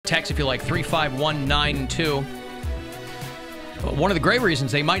text if you like, 35192. One of the great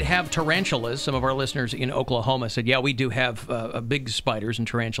reasons they might have tarantulas, some of our listeners in Oklahoma said, yeah, we do have big spiders and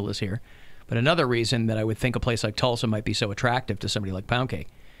tarantulas here. But another reason that I would think a place like Tulsa might be so attractive to somebody like Poundcake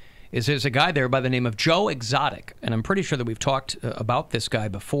is there's a guy there by the name of Joe Exotic. And I'm pretty sure that we've talked about this guy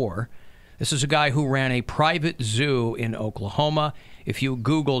before. This is a guy who ran a private zoo in Oklahoma. If you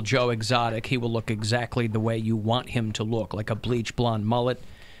Google Joe Exotic, he will look exactly the way you want him to look, like a bleach blonde mullet.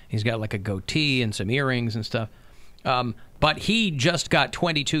 He's got like a goatee and some earrings and stuff. But he just got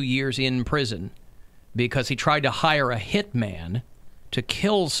 22 years in prison because he tried to hire a hitman to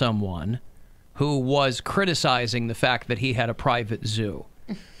kill someone who was criticizing the fact that he had a private zoo.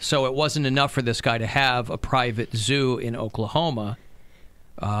 So it wasn't enough for this guy to have a private zoo in Oklahoma.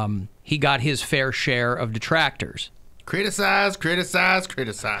 He got his fair share of detractors. Criticize, criticize,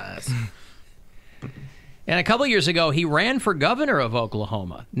 criticize. And a couple years ago, he ran for governor of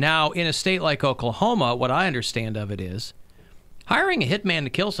Oklahoma. Now, in a state like Oklahoma, what I understand of it is hiring a hitman to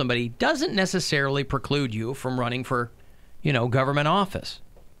kill somebody doesn't necessarily preclude you from running for, government office.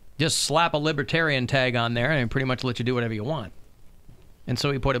 Just slap a libertarian tag on there and pretty much let you do whatever you want. And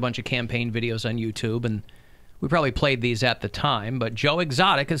so he put a bunch of campaign videos on YouTube, and we probably played these at the time, but Joe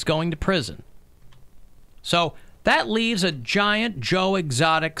Exotic is going to prison. So that leaves a giant Joe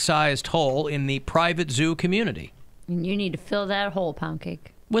Exotic-sized hole in the private zoo community. And you need to fill that hole,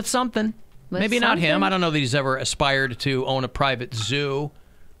 Poundcake. With something. Maybe not him. I don't know that he's ever aspired to own a private zoo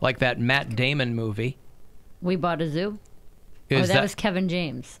like that Matt Damon movie. We Bought a Zoo? That was Kevin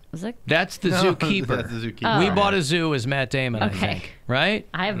James. Was it? That's the zookeeper. That's the zookeeper. We Bought a Zoo is Matt Damon, I think. Right?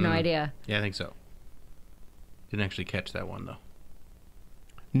 I have no idea. Yeah, I think so. Didn't actually catch that one, though.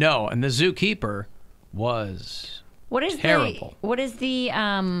 No, and the zookeeper was terrible. What is the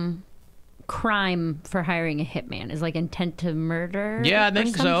crime for hiring a hitman? Is like intent to murder? Yeah, I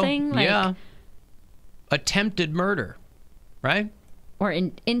think so. Like, yeah. Attempted murder, right? Or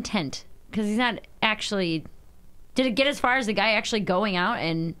intent. Because he's not actually... Did it get as far as the guy actually going out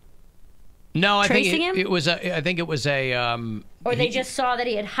and tracing him? I think it was a... or they just saw that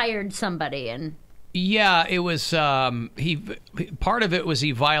he had hired somebody and... Yeah, it was... part of it was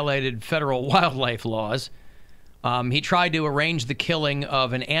he violated federal wildlife laws. He tried to arrange the killing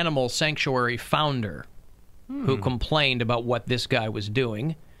of an animal sanctuary founder who complained about what this guy was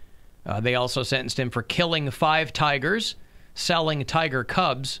doing. They also sentenced him for killing 5 tigers, selling tiger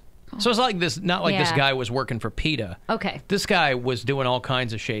cubs. So it's like this, not like this guy was working for PETA. Okay. This guy was doing all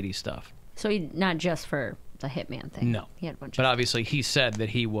kinds of shady stuff. So not just for the hitman thing. No. He had a bunch but obviously he said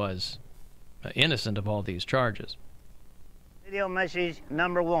that he was innocent of all these charges. Video message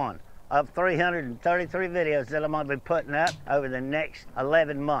number 1 of 333 videos that I'm going to be putting up over the next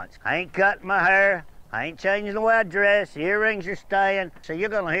 11 months. I ain't cutting my hair. I ain't changing the way I dress. The earrings are staying. So you're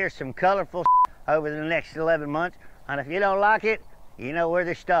going to hear some colorful over the next 11 months. And if you don't like it, you know where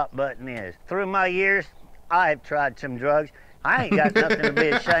the stop button is. Through my years, I have tried some drugs. I ain't got nothing to be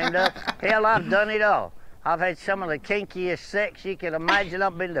ashamed of. Hell, I've done it all. I've had some of the kinkiest sex you can imagine.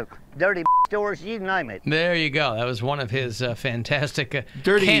 I've been to dirty stores, you name it. There you go. That was one of his fantastic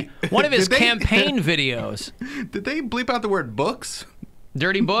one of his campaign videos. Did they bleep out the word books?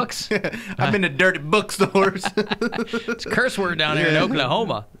 Dirty books? I've been to dirty bookstores. It's a curse word down here in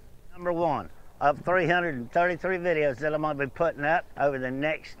Oklahoma. Number 1 of 333 videos that I'm going to be putting up over the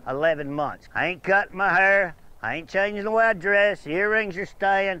next 11 months. I ain't cutting my hair. I ain't changing the way I dress. The earrings are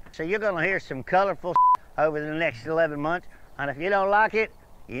staying. So you're going to hear some colorful over the next 11 months. And if you don't like it,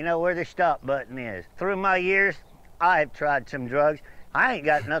 you know where the stop button is. Through my years, I have tried some drugs. I ain't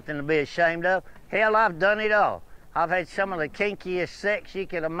got nothing to be ashamed of. Hell, I've done it all. I've had some of the kinkiest sex you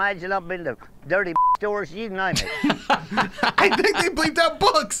can imagine. I've been to dirty stores, you name it. I think they bleeped out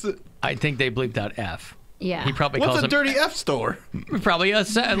books. I think they bleeped out F. Yeah. He probably What's calls a dirty F store? Probably like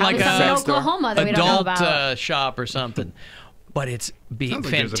a Oklahoma that we don't know about. Adult shop or something. But it's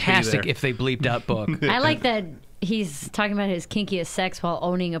fantastic if they bleeped out book. I like that he's talking about his kinkiest sex while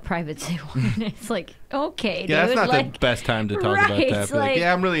owning a private zoo. It's like, okay, yeah, dude. That's not the best time to talk about that. Like,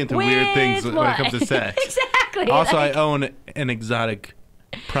 yeah, I'm really into weird things when it comes to sex. Exactly. Also, I own an exotic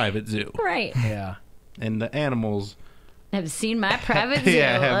private zoo. Right. Yeah. And the animals have seen my private zoo.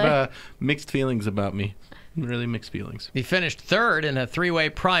 Yeah, have mixed feelings about me. Really mixed feelings. He finished 3rd in a 3-way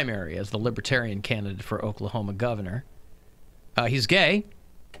primary as the Libertarian candidate for Oklahoma governor. He's gay.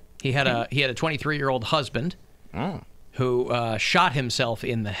 He had a 23-year-old husband who shot himself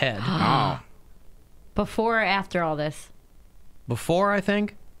in the head. Before or after all this? Before, I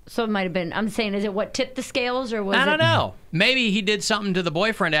think. So it might have been. I'm saying, is it what tipped the scales, or was it? I don't know. Maybe he did something to the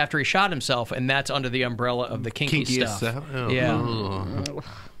boyfriend after he shot himself, and that's under the umbrella of the kinky stuff. Oh. Yeah.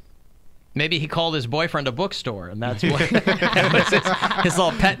 Maybe he called his boyfriend a bookstore, and that's what that was his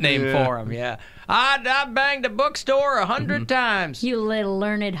little pet name for him. Yeah, I banged a bookstore 100 times. You little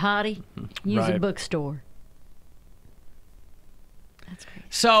learned hottie. Use a bookstore. That's great.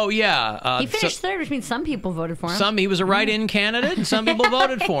 So yeah, he finished third, which means some people voted for him. He was a write-in candidate, and some people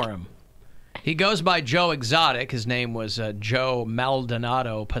voted for him. He goes by Joe Exotic. His name was Joe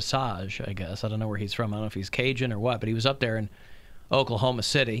Maldonado Passage, I guess. I don't know where he's from. I don't know if he's Cajun or what, but he was up there in Oklahoma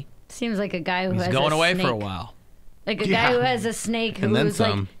City. Seems like a guy who he's has going a away snake. for a while. Like a guy who has a snake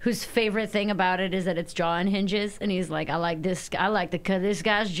whose favorite thing about it is that its jaw unhinges, and he's like, I like to cut this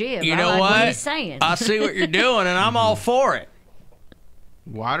guy's jib. You know I like what? he's saying. I see what you're doing, and I'm all for it.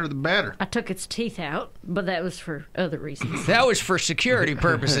 Water the better. I took its teeth out, but that was for other reasons. That was for security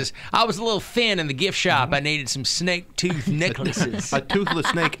purposes. I was a little thin in the gift shop. I needed some snake tooth necklaces. A toothless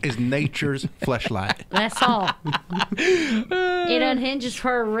snake is nature's fleshlight. That's all. It unhinges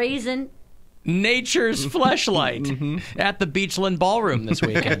for a reason. Nature's fleshlight at the Beachland Ballroom this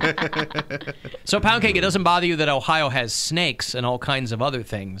weekend. So, Poundcake, it doesn't bother you that Ohio has snakes and all kinds of other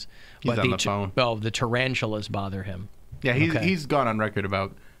things. He's on the phone. Well, the tarantulas bother him. Yeah, he's gone on record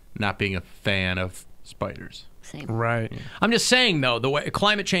about not being a fan of spiders. Same. Right. Yeah. I'm just saying, though, the way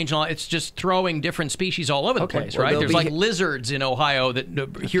climate change and all, it's just throwing different species all over the place, right? There's like lizards in Ohio that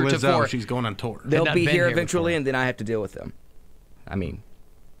heretofore... she's going on tour. They'll be here eventually, and then I have to deal with them. I mean,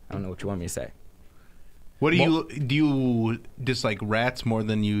 I don't know what you want me to say. What do you dislike rats more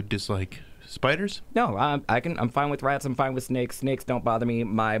than you dislike spiders? No, I'm fine with rats. I'm fine with snakes. Snakes don't bother me.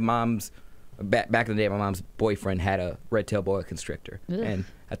 My mom's... Back in the day, my mom's boyfriend had a red-tailed boa constrictor, and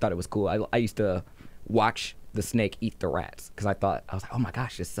I thought it was cool. I used to watch the snake eat the rats because I was like, oh my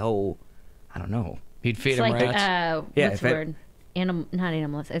gosh, it's so, I don't know. He'd feed him rats? What's the word? Not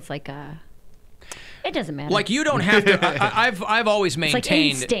animals. It's like it doesn't matter. Like you don't have to. I've always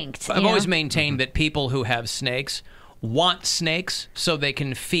maintained. It's like instinct. I've always maintained that people who have snakes want snakes so they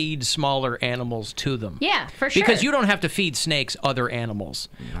can feed smaller animals to them. Yeah, for sure. Because you don't have to feed snakes other animals.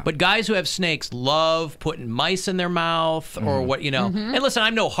 No. But guys who have snakes love putting mice in their mouth or what, And listen,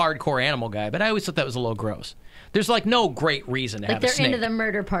 I'm no hardcore animal guy, but I always thought that was a little gross. There's like no great reason to have a snake. They're into the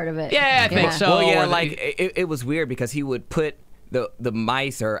murder part of it. Yeah, I think so. Well, yeah, like it was weird because he would put the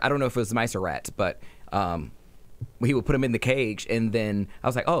mice, or I don't know if it was mice or rats, but he would put them in the cage, and then I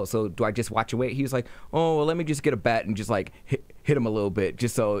was like, oh, so do I just watch and wait? He was like, oh, well, let me just get a bat and just like hit him a little bit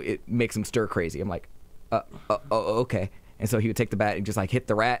just so it makes him stir crazy. I'm like, okay. And so he would take the bat and just like hit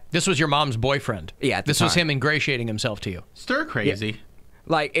the rat. This was your mom's boyfriend. Yeah, at the This time. was him ingratiating himself to you. Stir crazy. Yeah.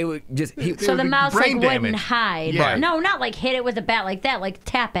 Like it would just. So the mouse like wouldn't hide. Yeah. No, not like hit it with a bat like that. Like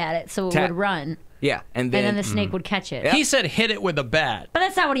tap at it so it would run. Yeah, and then the snake would catch it. Yep. He said hit it with a bat. But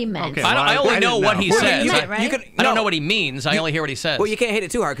that's not what he meant. Okay, I only know what he says. I don't know what he means. I only hear what he says. Well, you can't hit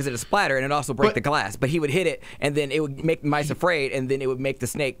it too hard because it'll splatter and it also break the glass. But he would hit it, and then it would make the mice afraid, and then it would make the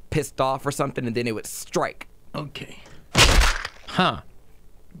snake pissed off or something, and then it would strike. Okay. Huh.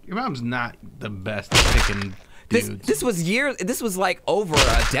 Your mom's not the best at picking dudes. This was years. This was like over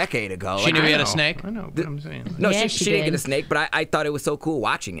a decade ago. She knew he had a snake? I know, but I'm saying. No, Yeah, she she didn't did. get a snake, but I thought it was so cool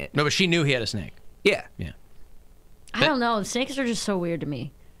watching it. No, but she knew he had a snake. Yeah. Yeah. I don't know. Snakes are just so weird to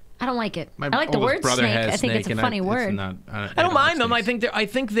me. I don't like it. My I like the oldest word brother snake. has I think it's snake, a and funny word. I don't mind them. I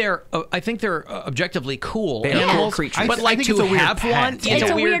think they're objectively cool They are animals. cool creatures. But I like think to it's a weird have pet. one, It's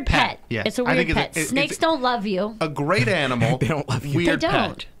a weird pet. Yeah. It's a I weird think pet. Snakes don't love you. A great animal. They don't love you. Weird They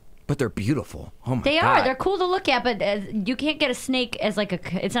don't. pet. But they're beautiful. Oh my They god. are. They're cool to look at, but you can't get a snake as like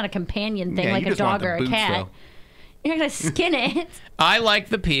it's not a companion thing Yeah, like you a just want dog or the a boots, cat. though. You're not gonna skin it. I like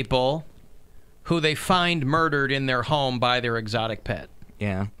the people who they find murdered in their home by their exotic pet.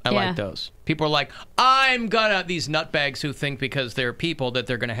 Yeah. I like those. People are like, these nutbags who think because they're people that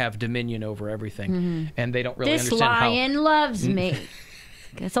they're going to have dominion over everything. And they don't really This understand how. lion loves me.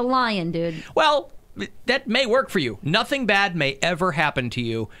 It's a lion, dude. Well, that may work for you. Nothing bad may ever happen to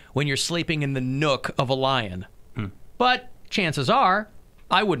you when you're sleeping in the nook of a lion. But chances are,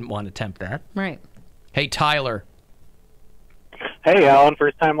 I wouldn't want to tempt that. Right. Hey, Tyler. Hey, Alan.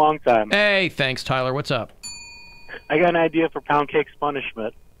 First time, long time. Hey, thanks, Tyler. What's up? I got an idea for Poundcake's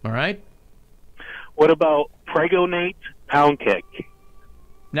punishment. All right. What about pregonate Poundcake?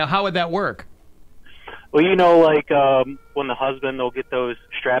 Now, how would that work? Well, like when the husband, they'll get those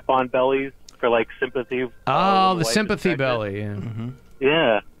strap-on bellies for, like, sympathy. Oh, when the wife is sympathy pregnant. belly. Yeah.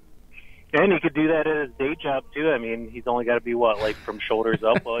 Yeah. And he could do that at his day job, too. I mean, he's only got to be, from shoulders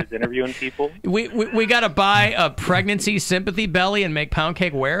up while he's interviewing people? We got to buy a pregnancy sympathy belly and make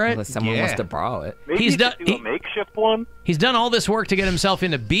Poundcake wear it? Unless someone wants to borrow it. Maybe He's he done- could do a makeshift one? He's done all this work to get himself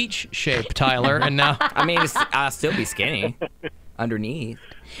into beach shape, Tyler, and now... I mean, I'll still be skinny underneath.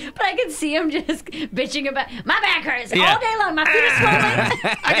 But I can see him just bitching about my back hurts all day long. My feet are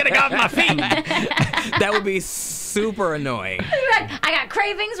swollen. I gotta go off my feet. That would be super annoying. I got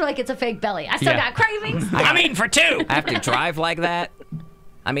cravings. We're like, it's a fake belly. I still got cravings. I'm eating for two. I have to drive like that.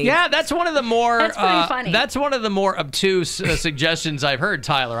 I mean, yeah, that's one of the more That's pretty funny. That's one of the more obtuse suggestions I've heard,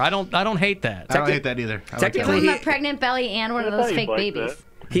 Tyler. I don't hate that. I don't hate that either. I like Technically, Give him a pregnant belly and one of those fake like babies.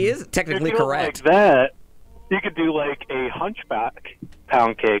 that. he is technically If you don't correct. Like that, you could do like a hunchback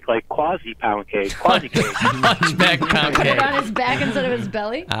pound cake, like quasi pound cake, quasi cake. Hunchback pound Put it cake. on his back instead of his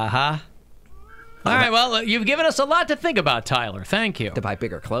belly. Uh-huh. All right, well, you've given us a lot to think about, Tyler. Thank you. To buy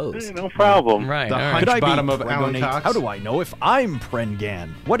bigger clothes. No problem. Right. The all right. hunch Could I be bottom of Alan pregnant? Cox. How do I know if I'm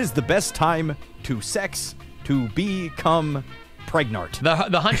prengan? What is the best time to sex to become pregnant? The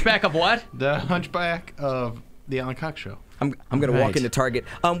hunchback of what? The hunchback of the Alan Cox Show. I'm going to walk Right. into Target.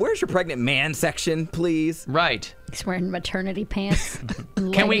 Where's your pregnant man section, please? Right. He's wearing maternity pants.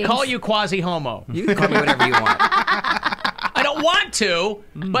 and Can we leggings. call you quasi-homo? You can call me whatever you want. I don't want to,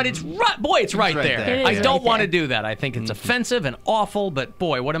 but it's right. Boy, it's right right there. there. It I is don't right want to there. do that. I think it's offensive and awful, but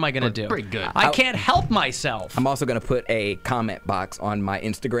boy, what am I going to do? pretty good. I can't help myself. I'm also going to put a comment box on my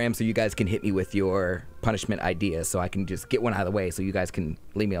Instagram so you guys can hit me with your punishment ideas so I can just get one out of the way so you guys can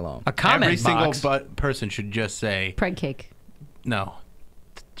leave me alone. A comment Every single box. person should just say Preg cake. no.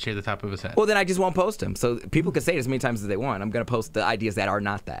 Shave the top of his head. Well, then I just won't post them. So people can say it as many times as they want. I'm going to post the ideas that are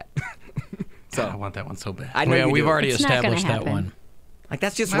not that. So I want that one so bad. I know Yeah, you we've do. already It's not gonna established that happen. one. Like,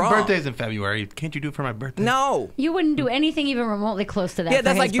 that's just My wrong. birthday's in February. Can't you do it for my birthday? No. You wouldn't do anything even remotely close to that. Yeah, for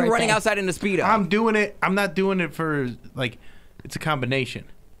that's his like you running birthday. outside in the Speedo. I'm doing it. I'm not doing it for like. It's a combination.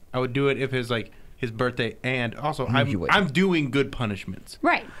 I would do it if it's like his birthday, and also you I'm wouldn't. doing good punishments.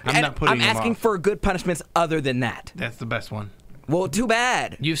 Right. I'm And not putting I'm him asking off. for good punishments other than that. That's the best one. Well, too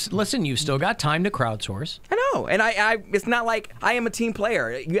bad. Listen, you still got time to crowdsource. I know, and I it's not like I am a team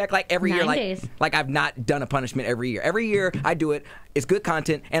player. You act like every year, 9 days. like I've not done a punishment every year. Every year I do it. It's good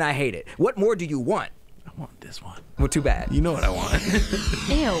content, and I hate it. What more do you want? I want this one. Well, too bad. You know what I want.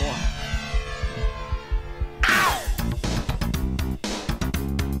 Ew.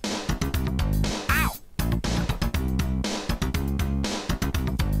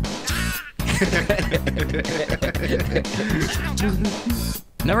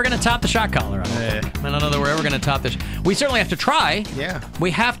 Never going to top the shot collar. I don't know that we're ever going to top this. We certainly have to try. Yeah. We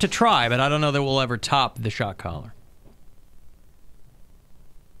have to try, but I don't know that we'll ever top the shot collar.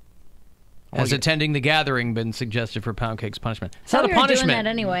 Has attending the gathering been suggested for Poundcake's punishment? It's not Thought a we were doing punishment. that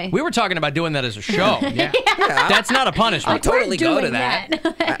anyway. We were talking about doing that as a show. Yeah. That's not a I'll punishment. We're totally go to doing that.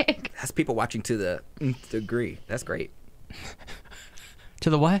 Like, That's people watching to the nth degree. That's great. To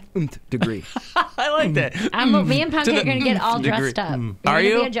the what? Nth degree. I like that. me and Poundcake are going to get all degree. dressed up. You're Are gonna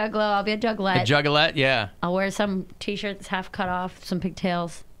you? be a juggalo. I'll be a A juggalette. juggalette? Yeah. I'll wear some t-shirts half cut off, some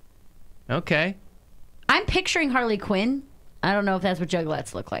pigtails. Okay. I'm picturing Harley Quinn. I don't know if that's what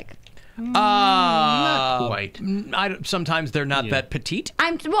juggalettes look like. Not quite. Sometimes they're not that petite.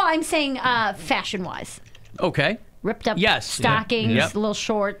 I'm saying fashion-wise. Okay. Ripped up Yes. stockings, Yep. little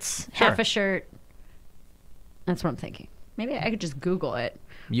shorts, Sure. half a shirt. That's what I'm thinking. Maybe I could just Google it.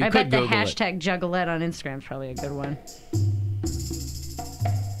 You I could bet the Google it. hashtag juggalette on Instagram is probably a good one.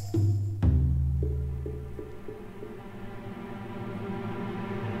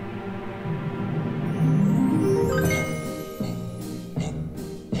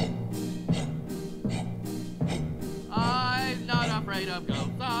 I'm not afraid of ghosts.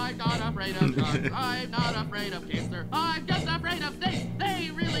 I'm not afraid of sharks. I'm not afraid of cancer. I'm just afraid of snakes.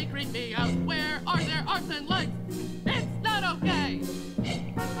 They really creep me out. Where are their arms and legs? It's not okay.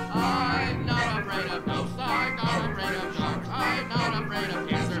 I'm not afraid of ghosts. I'm not afraid of sharks. I'm not afraid of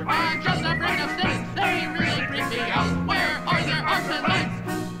cancer. I'm just afraid of snakes. They really creep me out. Where are their arms and legs?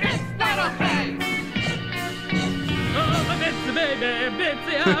 It's not okay. Oh, my Bitsy baby,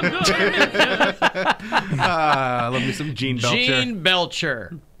 Bitsy, I'm gonna miss ya. I love me some Gene Belcher. Gene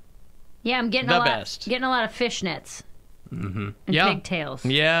Belcher. Yeah, I'm getting The a lot. best. Getting a lot of fishnets and Yeah. pigtails.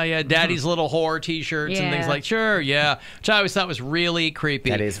 Yeah. Daddy's little whore T-shirts and things Yeah. like. Sure, yeah. Which I always thought was really creepy.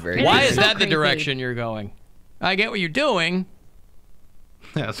 That is very Why creepy. is So that the creepy. direction you're going? I get what you're doing.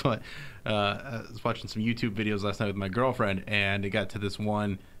 That's what. I was watching some YouTube videos last night with my girlfriend, and it got to this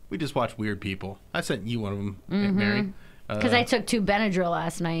one. We just watch weird people. I sent you one of them, Mary. Because I took 2 Benadryl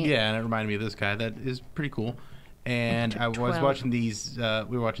last night. Yeah, and it reminded me of this guy. That is pretty cool. And I was 12. watching these.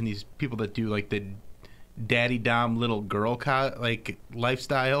 We were watching these people that do like the daddy dom little girl like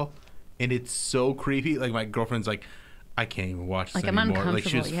lifestyle, and it's so creepy. Like my girlfriend's like, I can't even watch this Like, I'm anymore. Like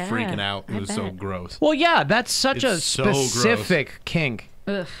she was uncomfortable. Yeah, freaking out. It I was so bet. gross. Well, yeah, that's such a It's so gross. specific kink.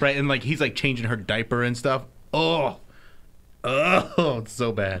 Ugh. Right, and like he's like changing her diaper and stuff. Oh, Oh, it's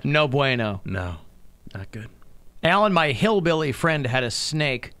so bad. No bueno. No, not good. Alan, my hillbilly friend, had a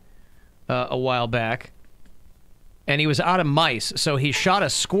snake a while back, and he was out of mice, so he shot a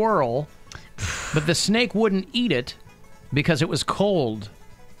squirrel, but the snake wouldn't eat it because it was cold.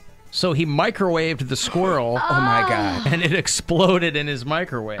 So he microwaved the squirrel. Oh my God. And it exploded in his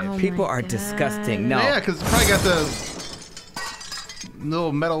microwave. Oh People my are God. disgusting. No. Yeah, because it's probably got the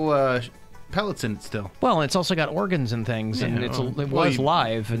little metal pellets in it still. Well, and it's also got organs and things, and Yeah, it well, was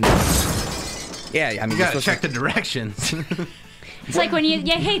live. And Yeah, I mean, You gotta check the directions. It's like when you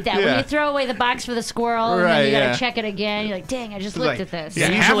hate that when Yeah. you throw away the box for the squirrel and then Right, you gotta yeah. check it again. You're like, dang, I just looked at this. Yeah,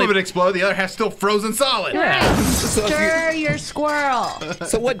 half of it exploded, the other half still frozen solid. Right. So if you- Stir your squirrel.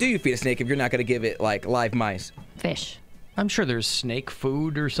 So what do you feed a snake if you're not going to give it like live mice? Fish. I'm sure there's snake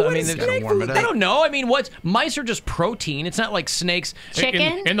food or something. What is there's- snake food? I don't know. I mean, mice are just protein. It's not like snakes.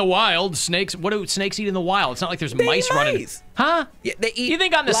 Chicken? In the wild, snakes. What do snakes eat in the wild? It's not like there's They mice eat running. mice. Huh? Yeah, they eat You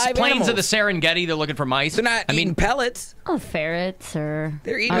think on the live plains of the animals. Serengeti they're looking for mice? They're not eating pellets. Oh, ferrets or.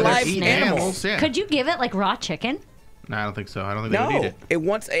 They're eating other live snakes. animals. Yeah. Could you give it like raw chicken? No, I don't think so. I don't think they would eat No, it. it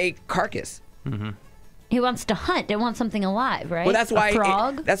wants a carcass. He wants to hunt. It wants something alive, right? Well, that's why. A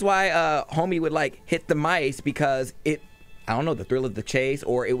frog. That's why homie would like hit the mice because it. I don't know, the thrill of the chase,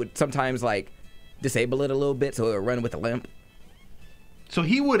 or it would sometimes like disable it a little bit so it would run with a limp. So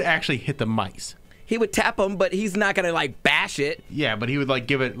he would actually hit the mice. He would tap them, but he's not gonna like bash it. Yeah, but he would like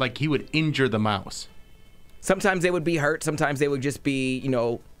give it like he would injure the mouse. Sometimes they would be hurt. Sometimes they would just be,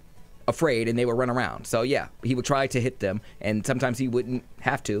 afraid and they would run around. So yeah, he would try to hit them, and sometimes he wouldn't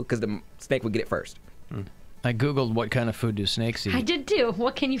have to because the snake would get it first. I googled what kind of food do snakes eat. I did too.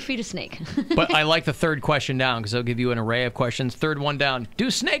 What can you feed a snake? But I like the third question down because they'll give you an array of questions. Third one down.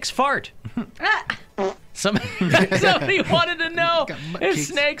 Do snakes fart? Somebody wanted to know if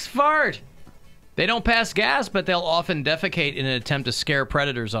snakes fart. They don't pass gas, but they'll often defecate in an attempt to scare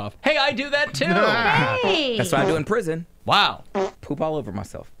predators off. Hey, I do that too. Hey. That's what I do in prison. Wow. Poop all over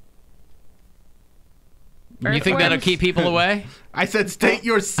myself. You think that'll Earthworms. keep people away? I said state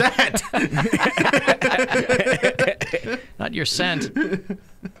your set. Not your scent.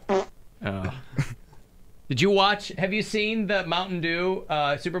 Oh. Did you watch? Have you seen the Mountain Dew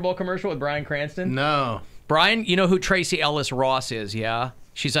Super Bowl commercial with Bryan Cranston? No. Brian, you know who Tracy Ellis Ross is, yeah?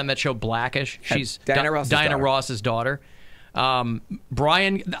 She's on that show Blackish. She's Diana Ross's Diana daughter. Ross's daughter.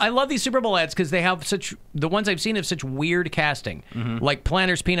 Brian, I love these Super Bowl ads because they have the ones I've seen have such weird casting. Like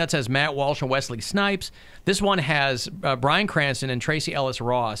Planters Peanuts has Matt Walsh and Wesley Snipes. This one has Bryan Cranston and Tracy Ellis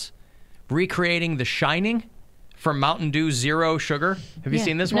Ross recreating The Shining from Mountain Dew Zero Sugar. Have you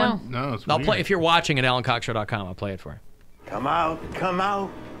seen this No. one? No, it's I'll weird. play if you're watching at AlanCoxShow.com. I'll play it for you. Come out,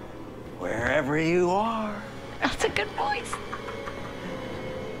 wherever you are. That's a good voice.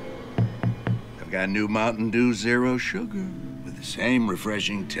 I've got new Mountain Dew Zero Sugar with the same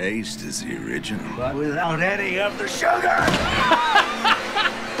refreshing taste as the original. But without any of the sugar!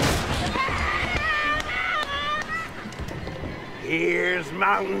 Here's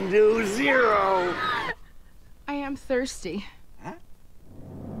Mountain Dew Zero. I am thirsty.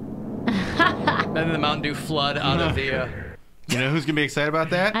 And then the Mountain Dew flood out of the. You know who's gonna be excited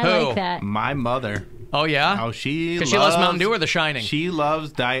about that? I Who? like that. My mother. Oh yeah. Oh, she Because she loves Mountain Dew or The Shining. She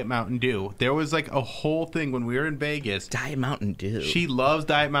loves Diet Mountain Dew. There was like a whole thing when we were in Vegas. Diet Mountain Dew. She loves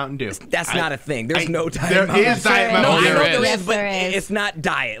Diet Mountain Dew. That's not a thing. There's no Diet There Mountain is Diet There No, Mountain I Dew. know There there is. is, but Yes, there is. it's not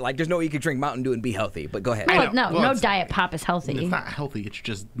diet. Like, there's no way you can drink Mountain Dew and be healthy. But go ahead. No, know. no, Well, no it's- diet pop is healthy. It's not healthy. It's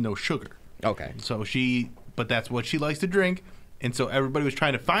just no sugar. Okay. So but that's what she likes to drink. And so everybody was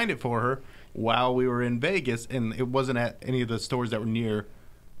trying to find it for her while we were in Vegas. And it wasn't at any of the stores that were near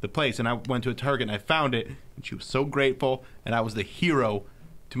the place. And I went to a Target and I found it. And she was so grateful. And I was the hero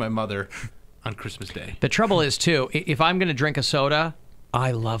to my mother on Christmas Day. The trouble is too, if I'm going to drink a soda,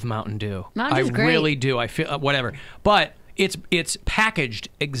 I love Mountain Dew. Mountain Dew's I great. really do. I feel whatever, but it's packaged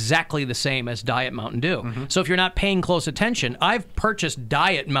exactly the same as Diet Mountain Dew. So if you're not paying close attention, I've purchased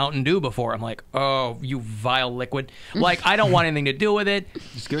Diet Mountain Dew before. I'm like, oh, you vile liquid! Like I don't want anything to do with it.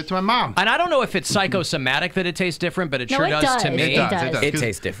 Just give it to my mom. And I don't know if it's psychosomatic that it tastes different, but it No, sure it does to does. me. It does. It 'Cause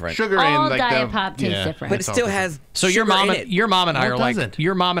tastes different. Sugar All and like Diet the, Pop tastes different. But it it's all still different. has So sugar your mom in and it. your mom and I No, are it like doesn't.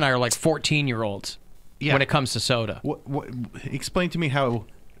 your mom and I are like 14-year-olds Yeah. when it comes to soda. What, explain to me how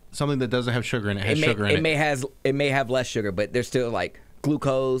something that doesn't have sugar in it has sugar in it. It may have less sugar, but there's still like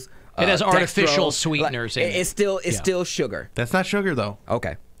glucose. It has artificial dextrose, sweeteners in it. It's still Yeah. still sugar. That's not sugar though.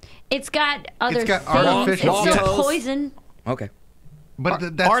 Okay. It's got other got things. artificial- It's still Maltose. poison. Okay.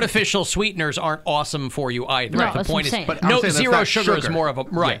 But that's Artificial sweeteners aren't awesome for you either. No, the that's point what I'm saying. is, But I'm no saying that's zero not sugar is sugar. more of a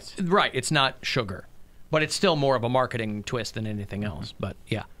right. Yes. Right, it's not sugar, but it's still more of a marketing twist than anything else. But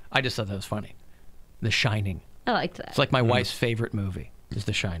yeah, I just thought that was funny. The Shining. I liked that. It's like my wife's favorite movie is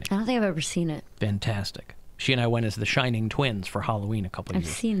The Shining. I don't think I've ever seen it. Fantastic. She and I went as the Shining twins for Halloween a couple of I've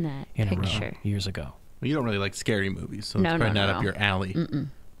years. seen that in a row, picture. years ago. Well, you don't really like scary movies, so No, it's probably no, not no. up your alley.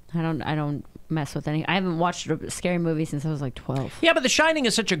 I don't mess with any. I haven't watched a scary movie since I was like 12. Yeah, but The Shining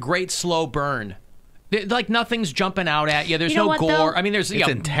is such a great slow burn. Like nothing's jumping out at you. There's You know no what, gore. though? I mean, there's It's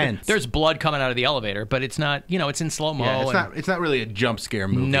intense. There's blood coming out of the elevator, but it's not. It's in slow mo. Yeah, it's not really a jump scare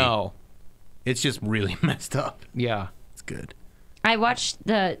movie. No. It's just really messed up. Yeah. It's good. I watched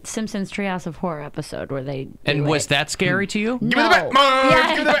the Simpsons Treehouse of Horror episode where they. And was that scary to you? No. Give me the bat, Marge!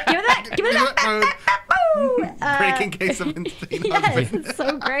 Yeah, Give me the bat! give me that! Give me that! Breaking case of insane Yes, husband. it's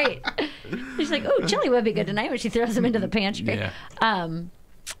so great. She's like, "Oh, chili would be good tonight," when she throws him into the pantry. Yeah.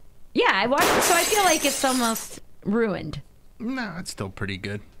 Yeah, I watched it, so I feel like it's almost ruined. No, it's still pretty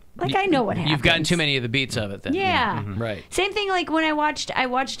good. Like I know what happens. You've gotten too many of the beats of it then. Yeah. Right. Same thing like when I watched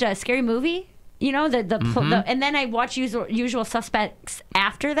a Scary Movie. You know the and then I watched Usual Suspects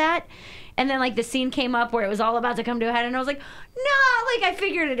after that. And then, like, the scene came up where it was all about to come to a head, and I was like, no, like, I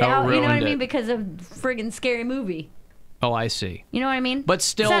figured it out. You know what I ruined mean? it. Because of friggin' Scary Movie. Oh, I see. You know what I mean? But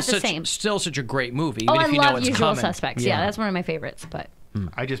still, it's not the same. still such a great movie. Oh, Even I if you know love it's Usual coming. Suspects. Yeah, that's one of my favorites. But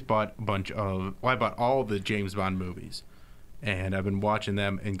I just bought a bunch of... Well, I bought all the James Bond movies. And I've been watching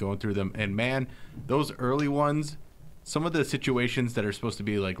them and going through them. And, man, those early ones, some of the situations that are supposed to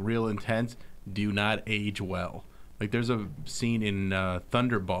be, like, real intense do not age well. Like, there's a scene in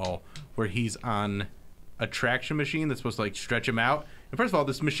Thunderball where he's on a traction machine that's supposed to, like, stretch him out. And first of all,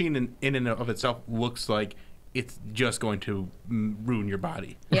 this machine in and of itself looks like it's just going to ruin your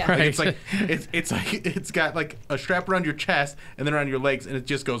body. Yeah. Like, it's like it's got like a strap around your chest and then around your legs, and it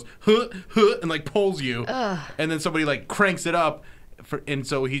just goes huh, huh, and like pulls you. And then somebody like cranks it up, and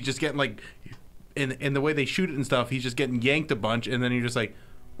so he's just getting like, in the way they shoot it and stuff, he's just getting yanked a bunch, and then you're just like,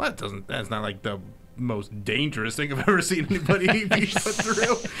 well, that's not like the most dangerous thing I've ever seen anybody be put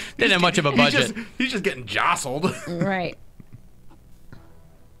through. Didn't have much of a budget. He's just getting jostled. right.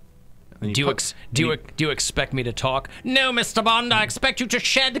 Do you expect me to talk? No, Mr. Bond. I expect you to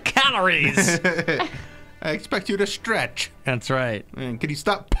shed calories. I expect you to stretch. That's right. And can you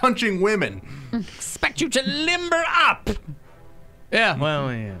stop punching women? Expect you to limber up. Yeah.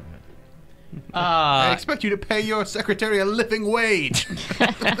 Well, yeah. I expect you to pay your secretary a living wage.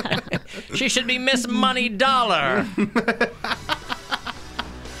 She should be Miss Money Dollar.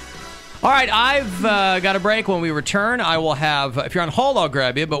 All right, I've got a break. When we return, I will have, if you're on hold, I'll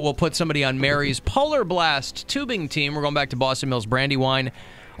grab you, but we'll put somebody on Mary's Polar Blast tubing team. We're going back to Boston Mills Brandywine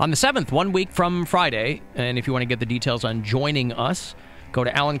on the 7th, 1 week from Friday. And if you want to get the details on joining us, go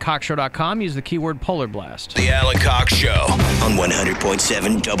to AlanCoxShow.com, use the keyword Polar Blast. The Alan Cox Show on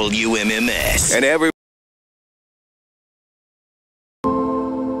 100.7 WMMS. And every